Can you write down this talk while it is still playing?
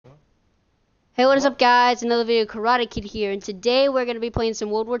Hey, what is up, guys? Another video, Karate Kid here, and today we're going to be playing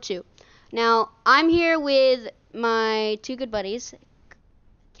some World War II. Now, I'm here with my two good buddies,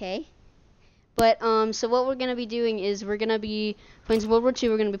 okay? But, so what we're going to be doing is we're going to be playing some World War II,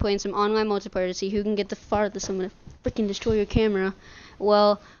 we're going to be playing some online multiplayer to see who can get the farthest. I'm going to freaking destroy your camera.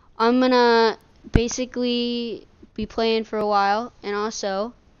 Well, I'm going to basically be playing for a while, and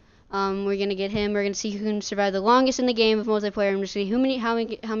also, we're going to get him, we're going to see who can survive the longest in the game of multiplayer, and we're going to see how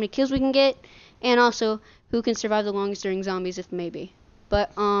many kills we can get, and also who can survive the longest during zombies if maybe.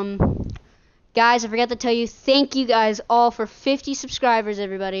 But guys, I forgot to tell you, thank you guys all for 50 subscribers,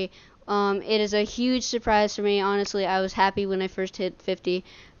 everybody. It is a huge surprise for me. Honestly, I was happy when I first hit 50,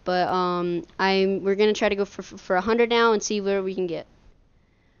 but we're gonna try to go for 100 now and see where we can get.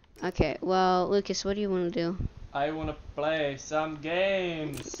 Okay, well, Lucas, what do you want to do? I want to play some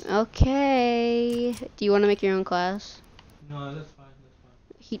games. Okay. Do you want to make your own class? No, that's fine.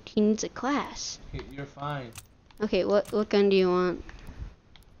 He needs a class. You're fine. Okay, what gun do you want?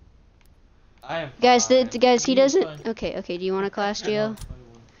 I am Guys, fine. guys, he doesn't. Fine. Okay. Do you want a class, Gio?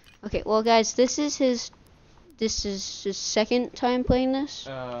 Okay, well, guys, this is his second time playing this.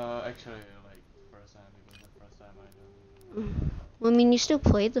 Actually, like first time, because the first time I don't. Well, I mean, you still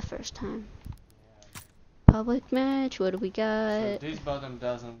played the first time. Public match. What do we got? So this button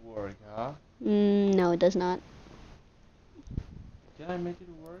doesn't work, huh? No, it does not. Can I make it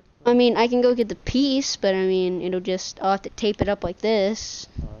work? I mean, I can go get the piece, but I mean, I'll have to tape it up like this.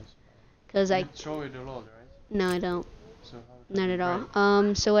 Oh, it's fine. Cause You show it a lot, right? No, I don't. So how Not at all.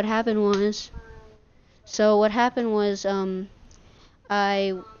 So what happened was,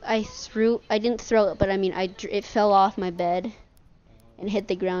 I didn't throw it, but I mean, it fell off my bed and hit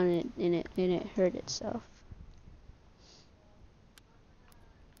the ground, and it hurt itself.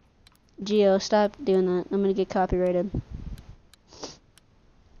 Gio, stop doing that. I'm gonna get copyrighted.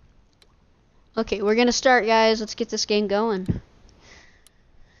 Okay, we're gonna start, guys. Let's get this game going.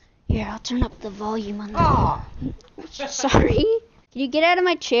 Here, I'll turn up the volume on the. Sorry. Can you get out of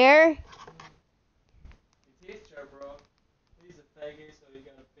my chair? It's his chair, bro. He's a faggot, so you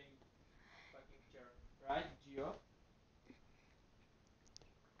got a pink fucking chair, right, Gio?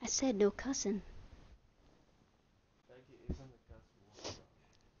 I said no cussing. Faggot isn't a cuss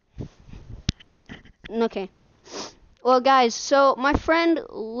word. Okay. Well, guys, so my friend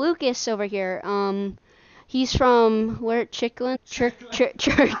Lucas over here, he's from where? Turkish?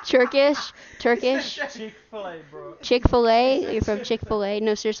 Chick-fil-A, bro. Chick-fil-A? You're from Chick-fil-A?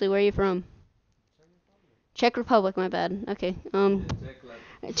 No, seriously, where are you from? Czech Republic, my bad. Okay.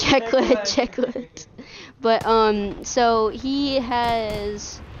 Czech. But so he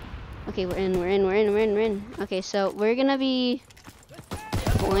has. Okay, we're in. Okay, so we're gonna be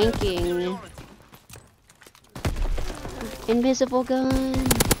flanking. Invisible gun.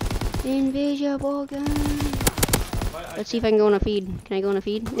 Let's see if I can go on a feed. Can I go on a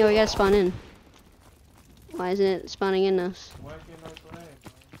feed? No, we gotta spawn in. Why isn't it spawning in us? Why can't I play?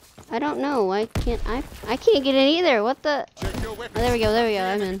 I don't know. Why can't I can't get in either. What the? Oh, there we go.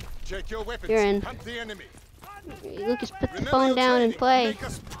 I'm in. You're in. Lucas, put the phone down and play.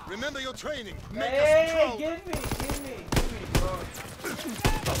 Remember your training. Hey, give me, bro.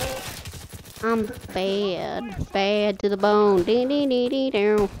 I'm bad to the bone. Down.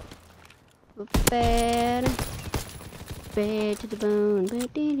 Bad to the bone.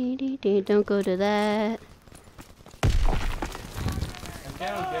 Don't go to that. I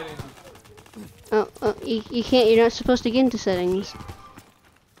cannot get in. Oh, you can't. You're not supposed to get into settings.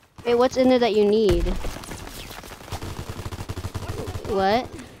 Hey, what's in there that you need? What?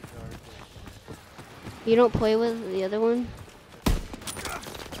 You don't play with the other one?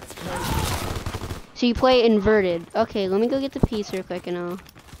 So you play inverted. Okay, let me go get the piece real quick and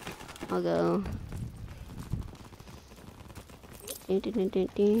I'll go.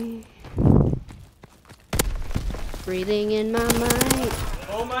 Breathing in my mind.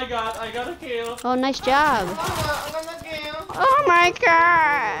 Oh my god, I got a kill. Oh, nice job. Oh my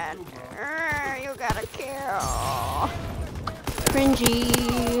god. You got a kill.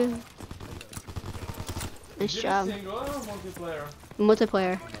 Cringy. Nice job. Single or multiplayer?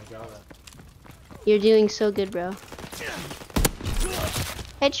 Multiplayer. Oh my god. You're doing so good, bro.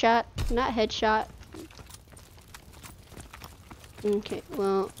 Headshot, not headshot. Okay,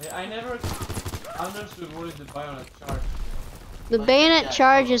 well. Hey, I never understood what is the bayonet charge. The bayonet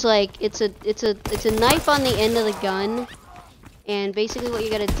charge is like it's a knife on the end of the gun, and basically what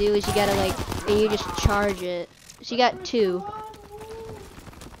you gotta do is you gotta and you just charge it. So you got two.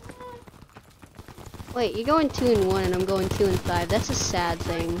 Wait, you're going 2 and 1, and I'm going 2 and 5. That's a sad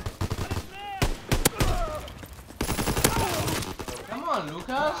thing. Come on, Lucas.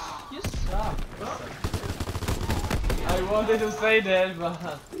 Because you suck. I wanted to say that, but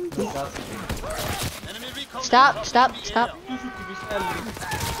Stop.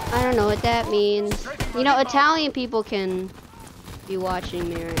 I don't know what that means. You know, Italian people can be watching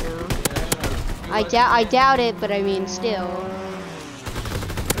me right now. I doubt it, but I mean, still.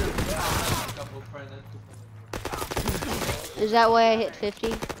 Is that why I hit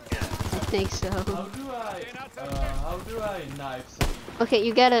 50? I think so. How do I knife someone? Okay,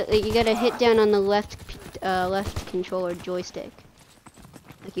 you gotta hit down on the left controller joystick.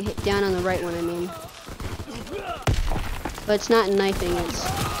 Like you hit down on the right one, I mean. But it's not knifing, it's...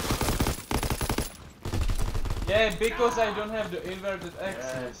 Yeah, because I don't have the inverted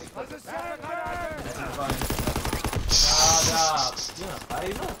axis. Shut up. Yeah, I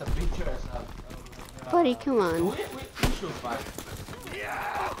know the pictures up. Buddy, come on. We should fight.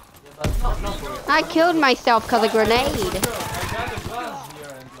 Yeah, but not for it. I killed myself because of grenade. I got a glass here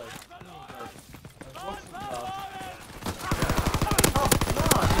and like, boxing glass. Oh, no,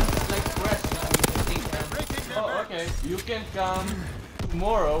 this is like fresh now. Oh, okay. You can come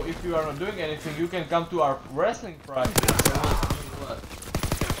tomorrow if you are not doing anything. You can come to our wrestling practice.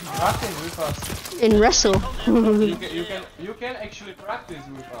 Practice with us. And wrestle. you can actually practice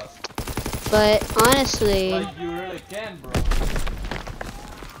with us. But honestly, Like you really can, bro.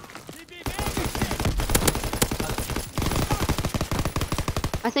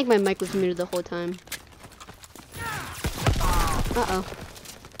 I think my mic was muted the whole time. Uh-oh.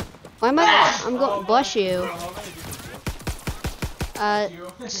 Why am I'm going, bless you.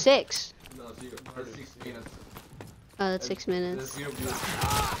 6. No, 0. 6 minutes. That's 6 minutes.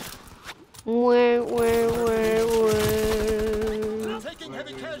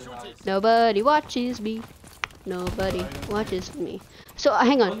 Nobody watches me. Nobody watches me. So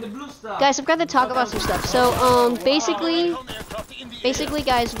hang on, guys. I've got to talk about some stuff. So basically,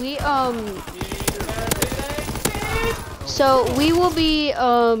 guys, so we will be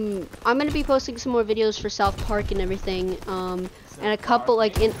I'm gonna be posting some more videos for South Park and everything. And a couple I'll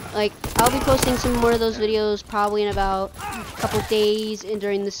be posting some more of those videos probably in about a couple days and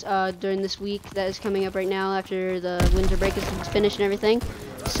during this week that is coming up right now after the winter break is finished and everything.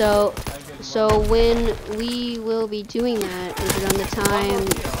 So when we will be doing that is around the time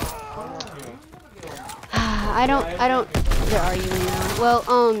I don't they're arguing now. Well,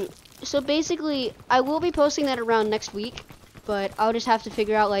 so basically I will be posting that around next week, but I'll just have to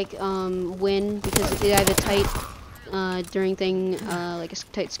figure out like when, because I have a tight like a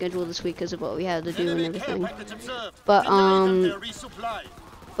tight schedule this week because of what we had to do and everything. But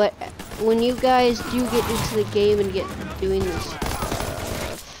when you guys do get into the game and get doing this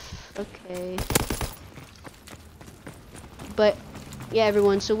stuff, okay. But yeah,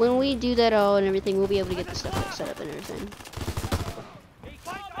 everyone. So when we do that all and everything, we'll be able to get the stuff like, set up and everything.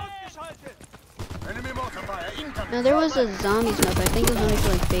 Now there was a zombies map. I think it was only for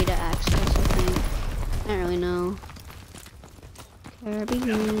like beta access. I think. I don't really know.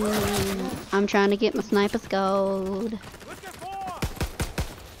 I'm trying to get my sniper's gold.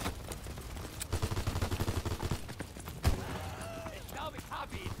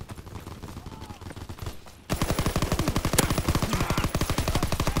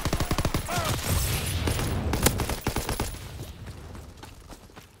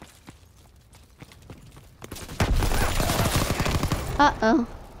 Uh-oh.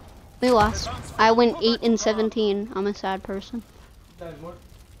 We lost. I went 8 and 17. I'm a sad person.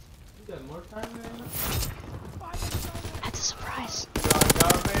 More time, man? That's a surprise.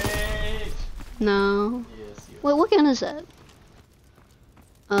 Garbage. No. Yes, yes. Wait, what gun is that?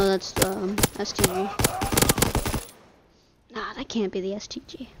 Oh, that's the STG. Nah, that can't be the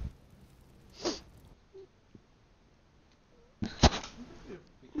STG.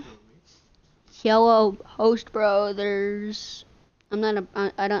 Yellow host brothers. I'm not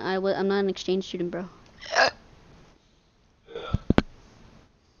an exchange student, bro.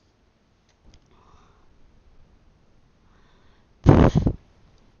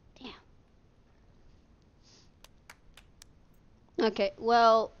 Okay,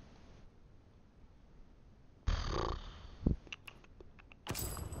 well,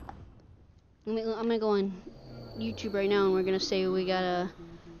 I'm gonna go on YouTube right now, and we're gonna say we got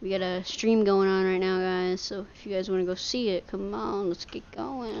a stream going on right now, guys. So if you guys want to go see it, come on, let's get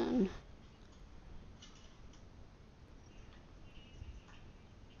going.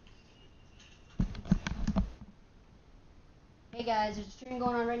 Hey guys, there's a stream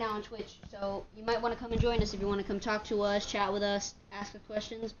going on right now on Twitch, so you might want to come and join us if you want to come talk to us, chat with us, ask us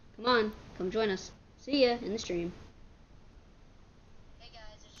questions. Come on, come join us. See ya in the stream. Hey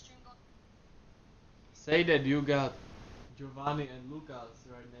guys, there's a stream going. Say that you got Giovanni and Lucas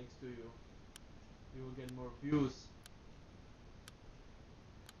right next to you. You will get more views.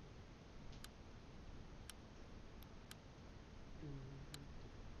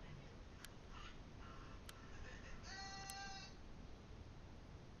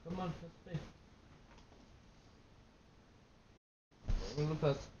 Come on, let's play. We're gonna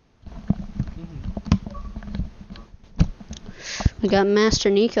pass. We got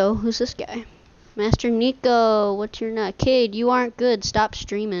Master Nico. Who's this guy? Master Nico, what's your nut? Kid, you aren't good. Stop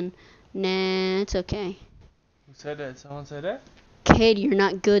streaming. Nah, it's okay. Who said that? Someone said that? Kid, you're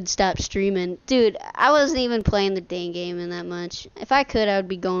not good. Stop streaming. Dude, I wasn't even playing the dang game in that much. If I could, I would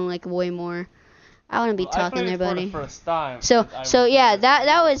be going like way more. I wouldn't be talking there, buddy. For the first time, So yeah,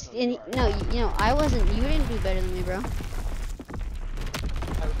 that was in no, you know, I wasn't. You didn't do better than me, bro.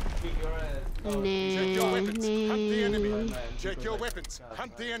 Check your weapons. Hunt the enemy. Nah. Check your weapons.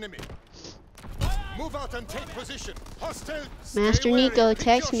 Hunt the enemy. Move out and take position. Hostile. Master Nico,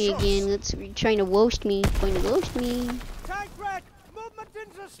 text me again. That's trying to roast me. Trying to roast me. Tank red! Movement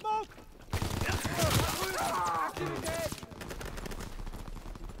into the smoke!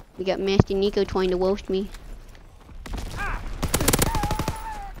 We got Master Nico trying to roast me.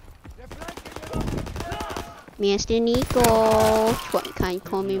 Master Nico, can't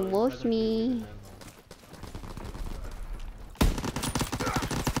come and roast me.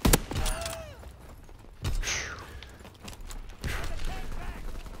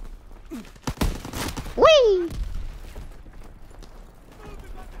 Whee!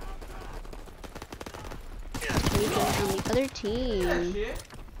 Nico's on the other team.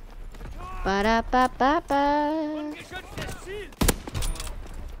 Ba-da-ba-ba-ba.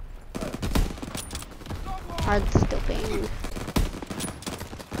 Hard scoping.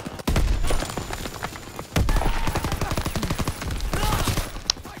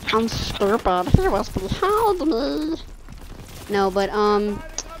 I'm stupid. He was behind me. No, but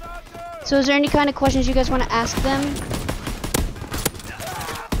so is there any kind of questions you guys want to ask them?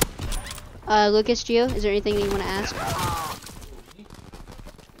 Lucas, Gio, is there anything that you want to ask?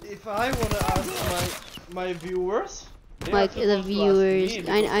 If I want to ask my viewers, they Like are the supposed to ask me viewers, because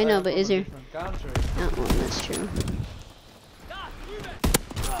I know, am but from is a there? different country. Oh, well, that's true.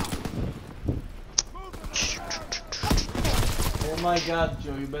 Oh my God,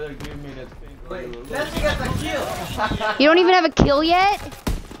 Joe, you better give me that thing. Wait, let's get the kill! You don't even have a kill yet?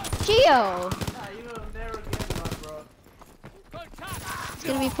 Gio! You will never get one, bro. He's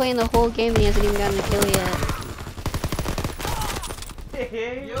gonna be playing the whole game and he hasn't even gotten a kill yet.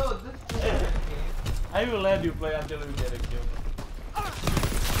 Yo, this I will let you play until you get a kill.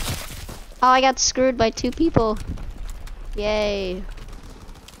 Oh, I got screwed by 2 people. Yay.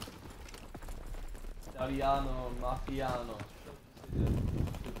 Italiano, Mafiano.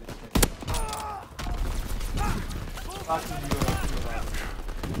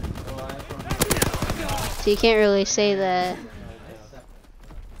 So you can't really say that.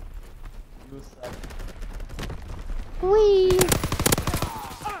 Whee!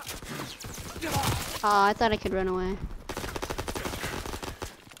 Oh, I thought I could run away.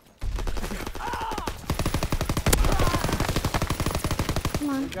 Come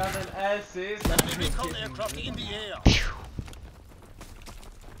on. Got an assist. Enemy recon aircraft in the air.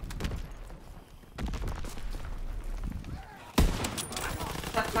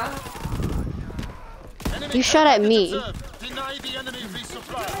 Enemy You shot at target me. observed. Deny the enemy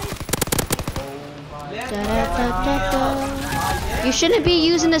resupply. Da-da-da-da-da. You shouldn't be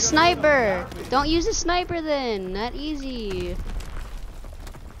using a sniper. Don't use a sniper then. Not easy.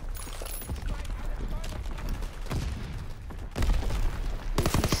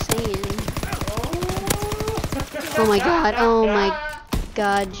 Oh my god. Oh my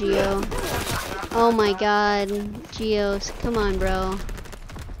god, Gio. Oh my god. Geos, come on, bro.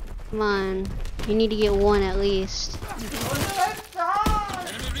 Come on. You need to get 1 at least.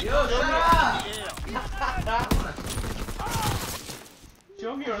 Yo, shut up!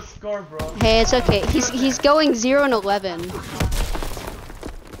 Show me your score, bro. Hey, it's okay. He's going 0-11.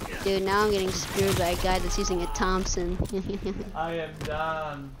 Dude, now I'm getting screwed by a guy that's using a Thompson. I am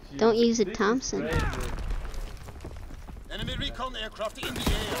done. Gee, Don't use a this is Thompson. crazy. Enemy recon aircraft in the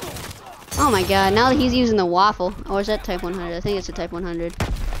air. Oh my god, now that he's using the waffle. Or is that Type 100? I think it's a Type 100.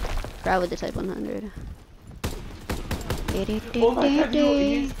 Probably the Type 100. Oh my God,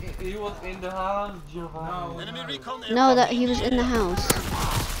 he was in the house, Giovanni. Enemy recon aircraft No, that he in was the in the air. house.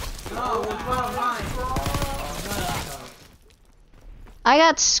 No, it's one of mine. I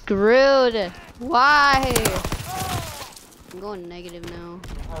got screwed. Why? I'm going negative now.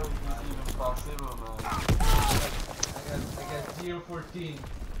 How is this even possible, man? I got 0-14.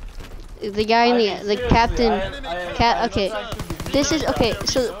 the guy in the captain. Okay, Okay. this is okay.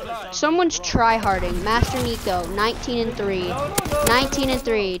 So someone's tryharding. Master Nico, 19 and 3. 19 and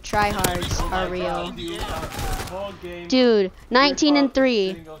 3. Tryhards are real. Dude, 19 and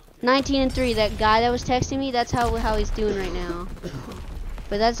 3. 19 and 3. That guy that was texting me, that's how he's doing right now.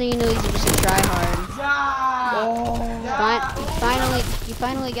 But that's how you know he's just a tryhard. You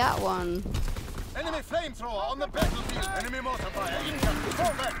finally got one. Enemy flamethrower on the battlefield. Enemy mortar fire. Incoming.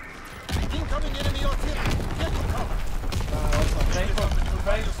 Fall back. Incoming enemy artillery. Get to cover.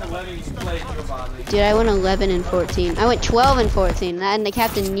 Thanks for letting me play Giovanni. Dude, I went 11 and 14. I went 12 and 14. And the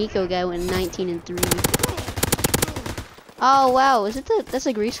Captain Nico guy went 19 and 3. Oh wow, that's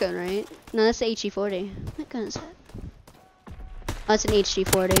a grease gun, right? No, that's the HG40. What gun is that? Oh, it's an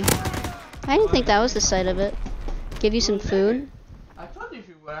HG40. I didn't think that was the side of it. Give you some food. I told you if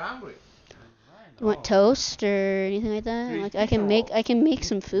you were hungry. You want toast or anything like that? Like I can make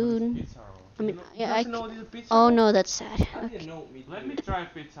some food. I mean, yeah, oh no, that's sad. Okay. Let me try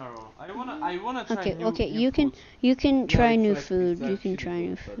pizza roll. I wanna try new Okay, food. you can try new food. You can try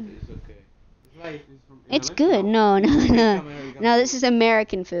new food. It's good. No. No, this is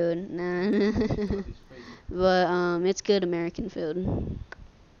American food. No. But it's good American food.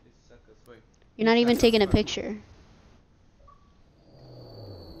 You're not even taking a picture.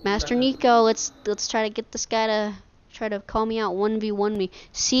 Master Nico, let's try to get this guy to try to call me out 1v1 me.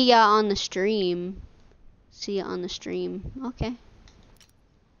 See ya on the stream. Okay.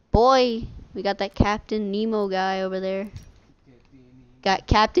 Boy, we got that Captain Nemo guy over there. Got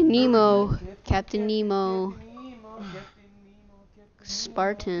Captain Nemo. Captain Nemo.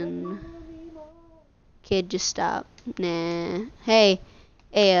 Spartan. Kid, just stop. Nah. Hey,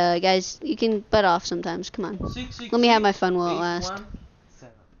 guys, you can butt off sometimes. Come on. Let me have my fun while it lasts.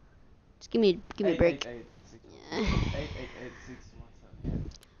 Just give me a break.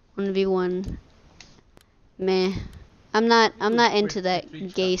 1v1. Meh. I'm not into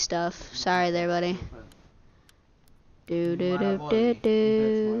that gay stuff. Sorry there, buddy.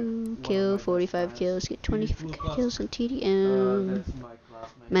 Kill 45 kills, get 20 kills on TDM.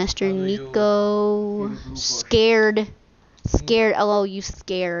 Master Nico, scared. Oh, you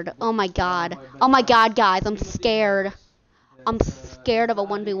scared. Oh my god, guys, I'm scared. I'm scared of a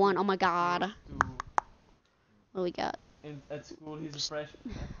 1v1. Oh my god. What do we got? At school, he's a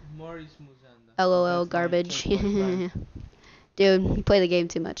freshman. Maurice Muzanda. LOL, garbage. Dude, you play the game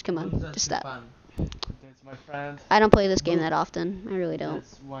too much. Come on, just stop. That's my friend. I don't play this game that often. I really don't.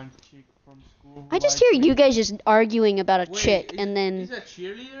 That's one chick from school. I just hear you guys just arguing about a chick and then Is that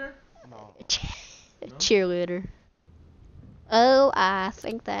cheerleader? No. a cheerleader. Oh, I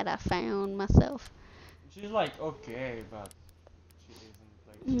think that I found myself. She's like okay, but she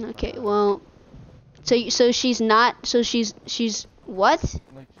isn't like. Okay, well, so she's not. So she's what?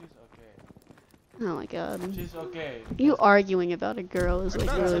 Like she's okay. Oh my god. She's okay. You arguing about a girl is like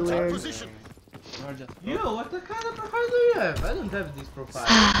Advance really and take weird. position. You're just. Yo, what the kind of profile do you have? I don't have this profile.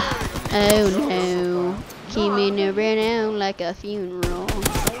 Oh no. Keep me around like a funeral.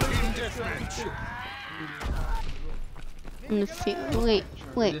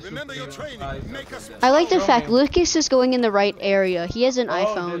 Wait. Remember your training. Make us. I like the fact Lucas is going in the right area. He has an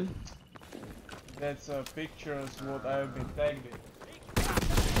iPhone. That's pictures what I have been tagged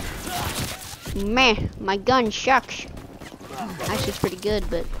in. Meh, my gun sucks. Actually, it's pretty good,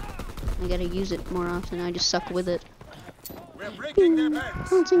 but I gotta use it more often. I just suck with it. We're breaking their backs.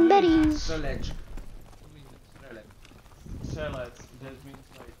 Bouncing buddies. Select. Select. That means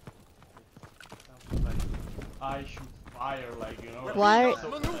like something like I shoot fire, like you know. Why? So,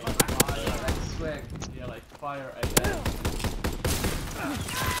 like, fire. Swag. Yeah, like fire again.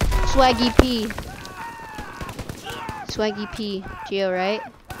 Swaggy P. Swaggy P. Geo, right?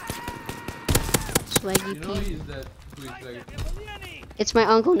 Swaggy You know P. he's that who is like It's my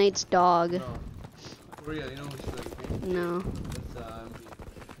Uncle Nate's dog. no. For real, you know who's like No. that's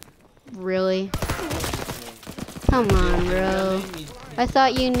Really? Come on, bro. I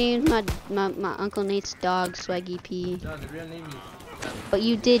thought you named my Uncle Nate's dog Swaggy P. No, the real name is But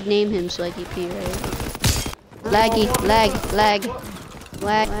you did name him Swaggy P, right? Laggy.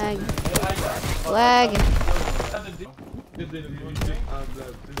 Lag.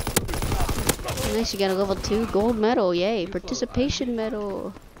 Nice, you got a level 2 gold medal. Yay. Participation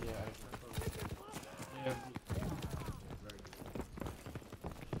medal.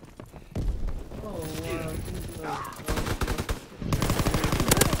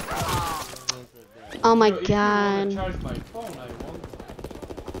 Oh my god.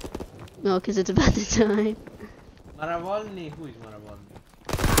 No, because it's about the time. Maravolny. Who is Maravolny?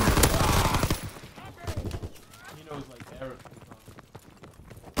 He knows like everything.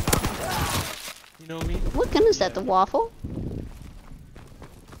 know me? What gun is that? The waffle?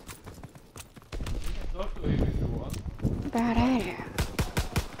 Talk to him if you want.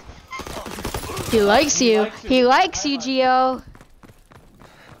 He likes He you. likes you. He likes I you, like Gio.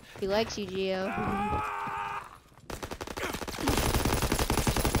 He likes you, Gio.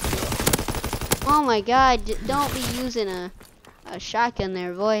 Oh my God! Don't be using a shotgun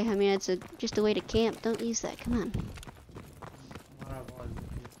there, boy. I mean, it's just a way to camp. Don't use that. Come on. Maravolni.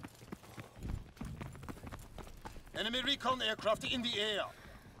 Enemy recon aircraft in the air.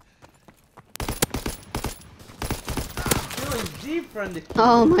 It was different.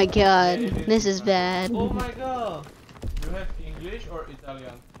 Oh my God! Yeah, it is This is different. bad. Oh my god. You have English or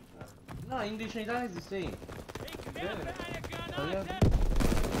Italian? No, English and Italian is the same. Italian?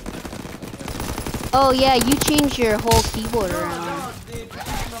 Oh yeah, you changed your whole keyboard No, around. no, the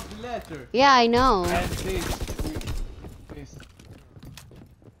position of the letter. Yeah, I know. And this. This.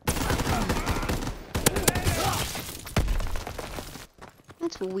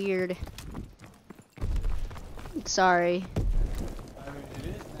 That's weird. Sorry. I mean, it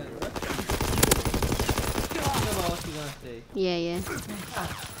is. Think about what you're gonna say. Yeah, yeah.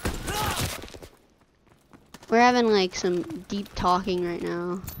 We're having like some deep talking right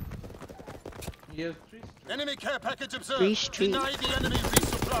now. You have 3 Enemy care package observed. Free street. Deny the enemy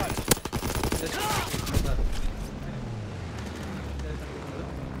resupply.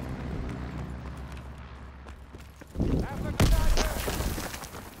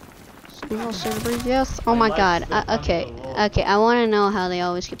 Single servers, yes. Oh I my like God. stuff under Okay, the wall. okay. I want to know how they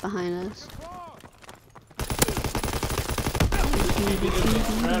always get behind us. If it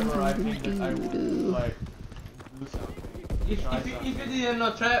was Trevor, I think that I would like do something. If Try you something. didn't know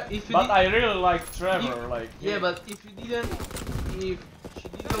if you But did, I really like Trevor. Like yeah, but if she didn't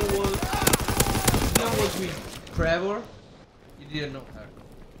was with Trevor, you didn't know her.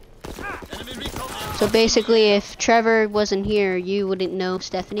 Enemy recon aircraft. So basically, if Trevor wasn't here, you wouldn't know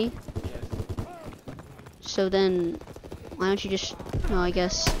Stephanie. Yes. So then, why don't you just? Oh, I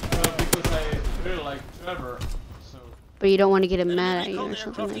guess. Well, because I really like Trevor, so But you don't want to get him Enemy mad at you recon or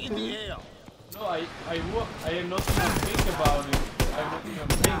something aircraft like in the that. air. no, I am not even thinking about it. I'm not even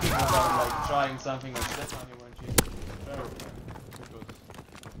thinking about like trying something with Stephanie when she's Trevor friend,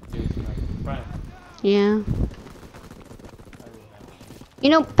 because she's my friend. Yeah. I will have. You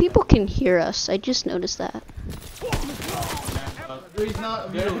know, people can hear us. I just noticed that. There is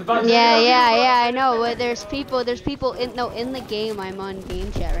not. But Yeah, I know. But there's people in the game. I'm on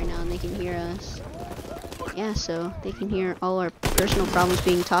game chat right now, and they can hear us. Yeah, so they can hear all our personal problems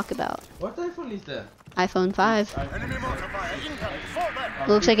being talked about. What iPhone is that? iPhone 5. Enemy mortar fire incoming. Fall back.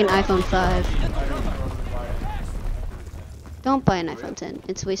 Looks like an iPhone 5. I will probably buy it. Don't buy an iPhone 10.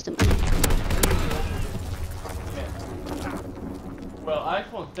 It's a waste of money. Well,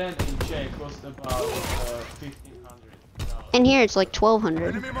 iPhone 10 in Czech cost about $1,500. And here it's like $1,200.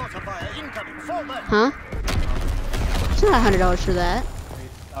 Enemy mortar fire incoming. Fall back. Huh? It's not $100 for that.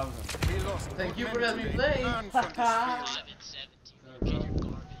 8,000. We lost. Thank you for letting me play. Learn from this field.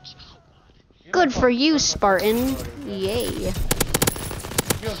 Good for you, Spartan. Yay.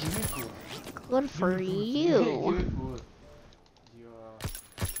 Good for you.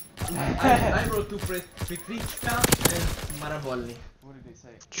 I wrote to Petrichka and Maravolni. What did they say?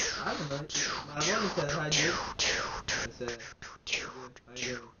 I don't know. Maravolni said hi, dude. I said, I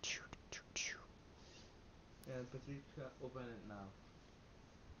did. And Petrichka, open it now.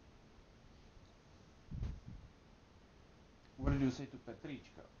 What did you say to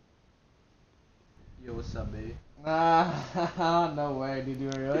Petrichka? Yo, what's up, baby? No way, did you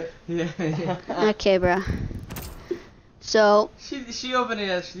really? Yeah. Okay, bruh. So, She opened it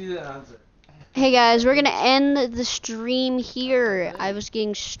and she didn't answer. hey guys, we're gonna end the stream here. I was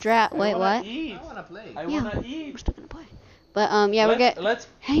getting strapped. Wait, what? Eat. I wanna play. I Yeah, wanna we're eat. still gonna play. But yeah, we're gonna. Let's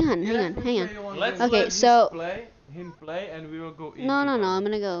Hang on. let's Okay, let so- him play, and we will go eat. No, together. I'm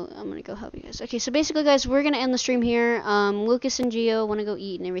gonna go help you guys. Okay, so basically, guys, we're gonna end the stream here. Lucas and Gio want to go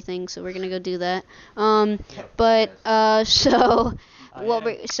eat and everything, so we're gonna go do that. But so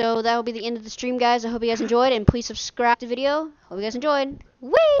so that will be the end of the stream, guys. I hope you guys enjoyed, and please subscribe to the video. Hope you guys enjoyed.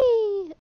 Whee!